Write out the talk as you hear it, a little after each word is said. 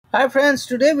Hi friends,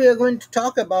 today we are going to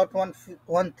talk about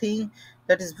one thing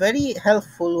that is very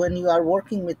helpful when you are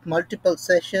working with multiple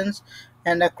sessions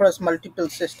and across multiple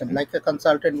systems, like a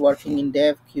consultant working in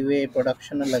dev, QA,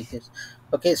 production, and like this.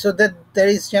 Okay, so that there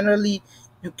is generally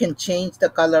you can change the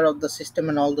color of the system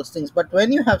and all those things. But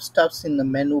when you have stuffs in the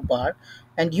menu bar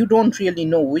and you don't really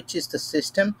know which is the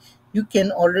system, you can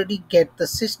already get the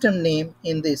system name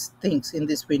in these things in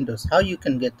these windows. How you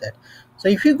can get that? So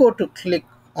if you go to click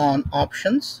on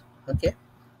options, okay,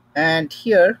 and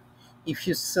here if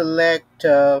you select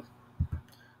I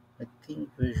think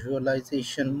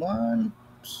visualization one,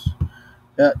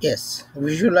 yes,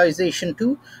 visualization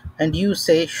 2, and you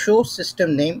say show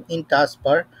system name in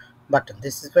taskbar button.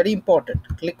 This is very important.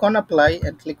 Click on apply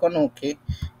and click on ok,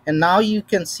 and now you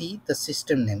can see the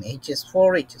system name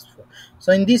hs4.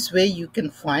 So in this way you can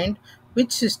find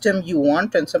which system you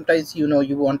want, and sometimes you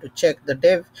want to check the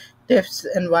dev's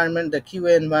environment, the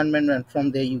QA environment, and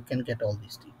from there you can get all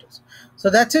these details. So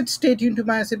that's it. Stay tuned to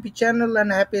my SAP channel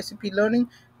and happy SAP learning.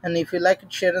 And if you like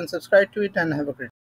it, share and subscribe to it, and have a great